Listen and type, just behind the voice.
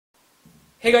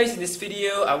Hey guys, in this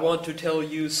video I want to tell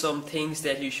you some things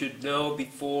that you should know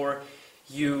before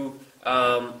you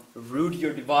root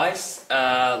your device.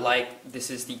 Like this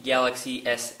is the Galaxy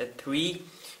S3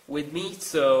 with me.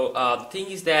 So the thing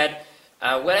is that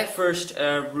when I first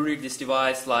rooted this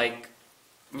device,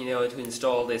 to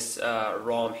install this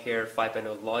ROM here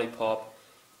 5.0 Lollipop,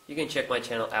 you can check my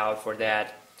channel out for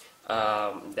that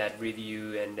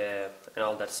review and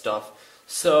all that stuff.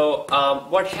 So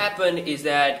what happened is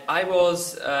that I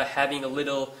was having a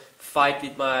little fight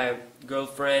with my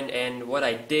girlfriend, and what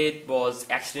I did was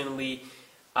accidentally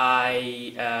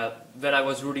when I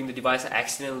was rooting the device, I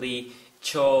accidentally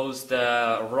chose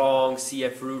the wrong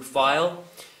CF root file.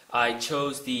 I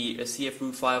chose the CF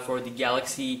root file for the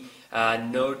Galaxy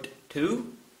Note 2,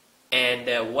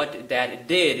 and what that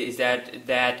did is that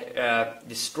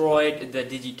destroyed the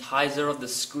digitizer of the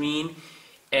screen,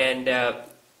 and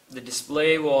the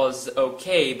display was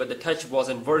okay, but the touch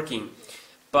wasn't working.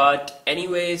 But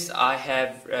anyways, I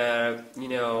have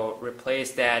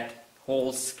replaced that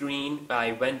whole screen.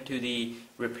 I went to the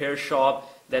repair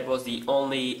shop. That was the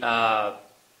only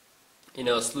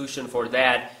solution for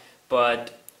that.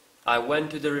 But I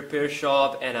went to the repair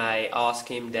shop and I asked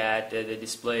him that the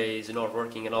display is not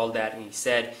working and all that, and he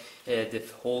said the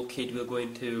whole kit will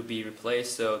going to be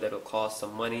replaced, so that will cost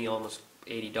some money, almost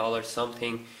 $80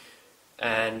 something.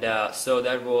 And so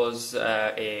that was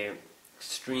a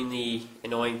extremely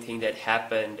annoying thing that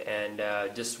happened, and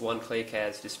just one click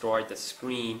has destroyed the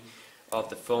screen of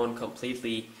the phone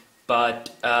completely.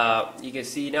 But you can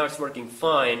see now it's working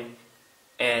fine.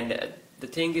 And the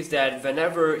thing is that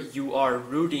whenever you are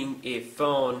rooting a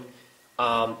phone,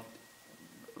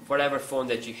 whatever phone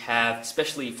that you have,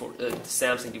 especially for the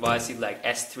Samsung devices like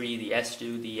S3, the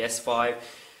S2, the S5,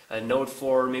 Note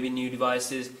 4, maybe new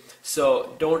devices.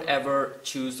 So don't ever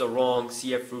choose the wrong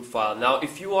CF root file. Now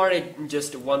if you are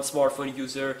just one smartphone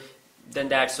user, then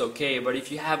that's okay. But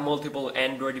if you have multiple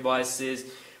Android devices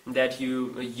that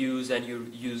you use and you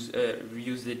use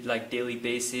it like daily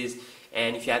basis,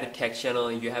 and if you have a tech channel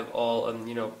and you have all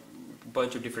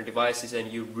bunch of different devices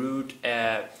and you root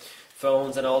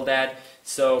phones and all that,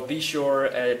 so be sure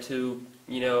to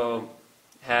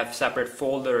have separate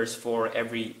folders for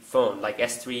every phone. Like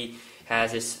S3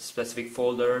 has a specific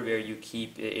folder where you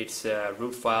keep its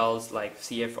root files, like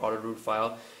CF auto root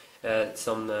file,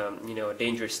 some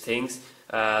dangerous things.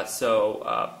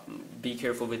 So be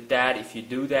careful with that. If you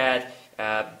do that,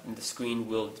 the screen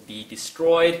will be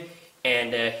destroyed.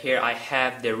 And here I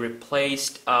have the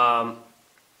replaced Galaxy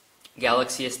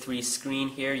S3 screen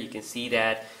here. You can see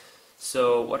that.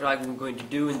 So what I'm going to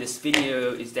do in this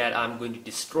video is that I'm going to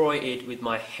destroy it with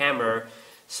my hammer,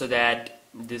 so that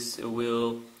this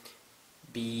will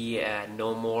be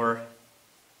no more,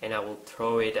 and I will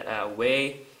throw it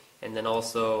away. And then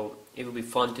also it will be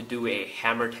fun to do a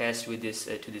hammer test with this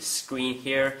to this screen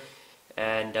here.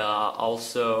 And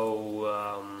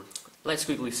also let's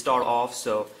quickly start off.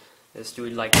 So let's do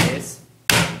it like this.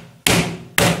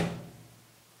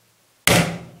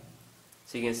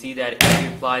 So you can see that if you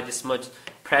apply this much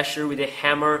pressure with a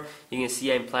hammer, you can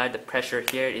see I applied the pressure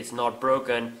here. It's not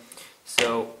broken.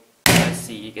 So let's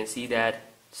see, you can see that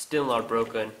still not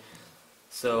broken.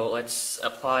 So let's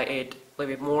apply it a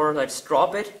little bit more. Let's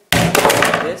drop it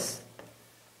like this.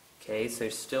 Okay, so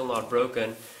it's still not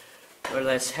broken. Or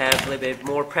let's have a little bit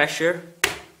more pressure.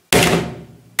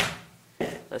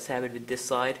 Let's have it with this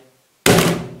side.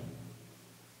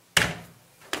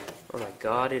 Oh my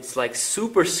god, it's like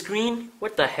super screen.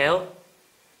 What the hell?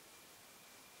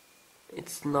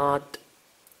 It's not.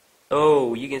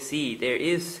 Oh, you can see there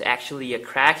is actually a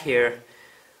crack here.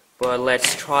 But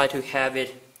let's try to have it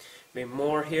a bit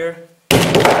more here.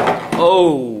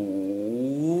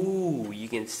 Oh, you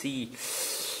can see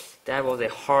that was a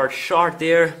hard shot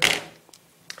there.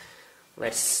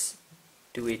 Let's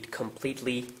do it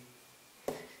completely.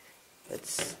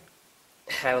 Let's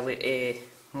have a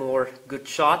more good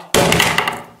shot.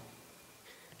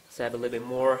 Let's have a little bit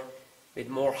more with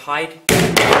more height.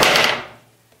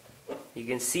 You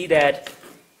can see that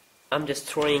I'm just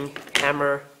throwing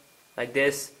hammer like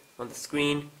this on the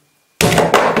screen,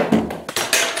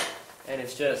 and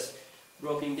it's just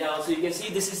broken down. So you can see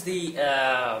this is the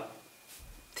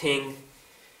thing.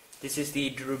 This is the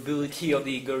durability of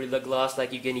the Gorilla Glass.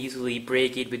 Like you can easily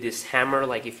break it with this hammer.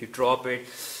 Like if you drop it,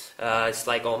 it's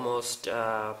like almost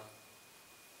 20-30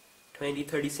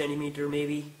 centimeter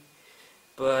maybe.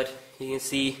 But you can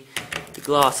see the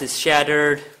glass is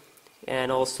shattered,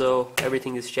 and also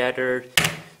everything is shattered.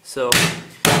 So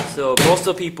most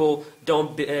of people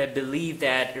don't believe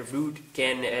that root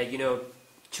can,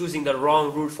 choosing the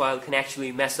wrong root file can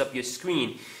actually mess up your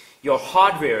screen, your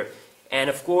hardware. And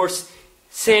of course,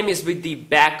 Same is with the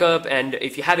backup, and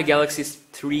if you have a Galaxy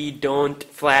S3, don't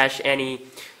flash any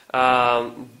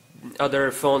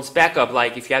other phone's backup.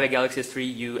 Like if you have a Galaxy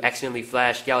S3, you accidentally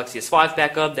flash Galaxy S5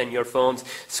 backup, then your phone's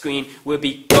screen will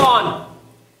be gone.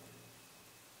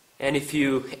 And if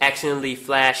you accidentally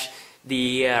flash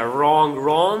the wrong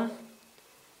ROM,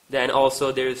 then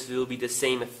also there will be the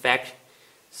same effect.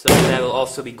 So that will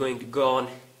also be going to gone.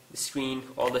 The screen,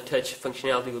 all the touch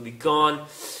functionality will be gone.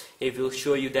 It will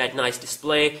show you that nice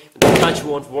display. The touch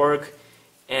won't work,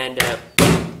 and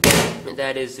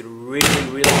that is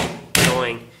really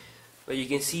annoying. But you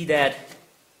can see that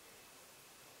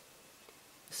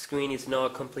the screen is now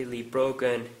completely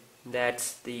broken.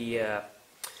 That's the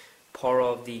power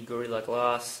of the Gorilla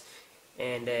Glass,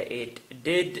 and it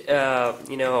did, has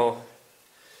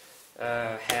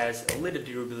a little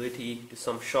durability to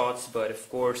some shots, but of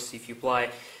course, if you apply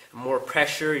more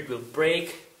pressure, it will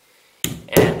break.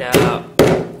 And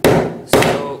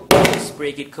so just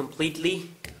break it completely.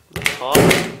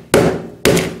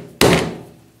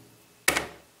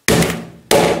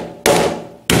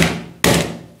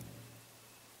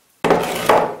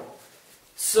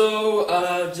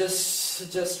 So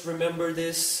just remember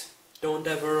this. Don't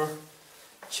ever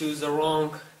choose the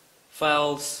wrong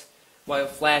files while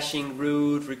flashing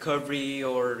root, recovery,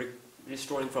 or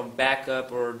restoring from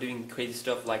backup, or doing crazy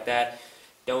stuff like that.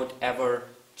 Don't ever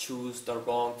choose the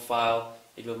wrong file.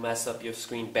 It will mess up your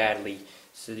screen badly.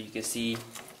 So you can see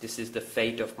this is the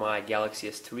fate of my Galaxy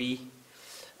S3.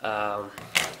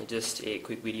 Just a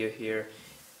quick video here.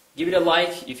 Give it a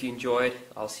like if you enjoyed.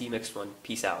 I'll see you next one.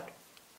 Peace out.